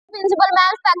principal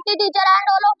ma'am, faculty teacher and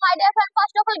all of my dear friends.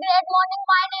 First of all, great morning.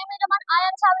 My name is Aman. I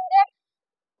am 7th grade.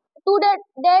 Today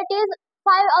date is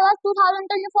 5 August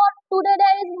 2024. Today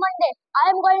day is Monday. I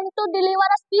am going to deliver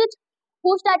a speech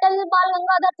whose title is Bal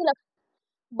Gangadhar Tilak.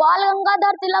 Bal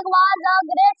Gangadhar Tilak was a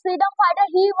great freedom fighter.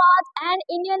 He was an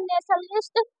Indian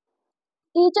nationalist,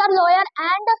 teacher, lawyer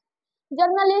and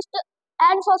journalist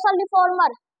and social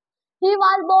reformer. He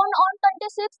was born on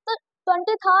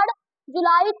 23rd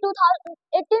July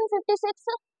 1856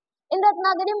 in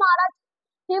Ratnagiri, Maharashtra.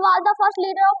 He was the first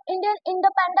leader of Indian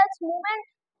independence movement.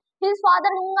 His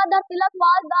father Gangadhar Tilak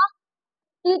was the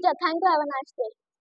teacher. Thank you. Have a nice day.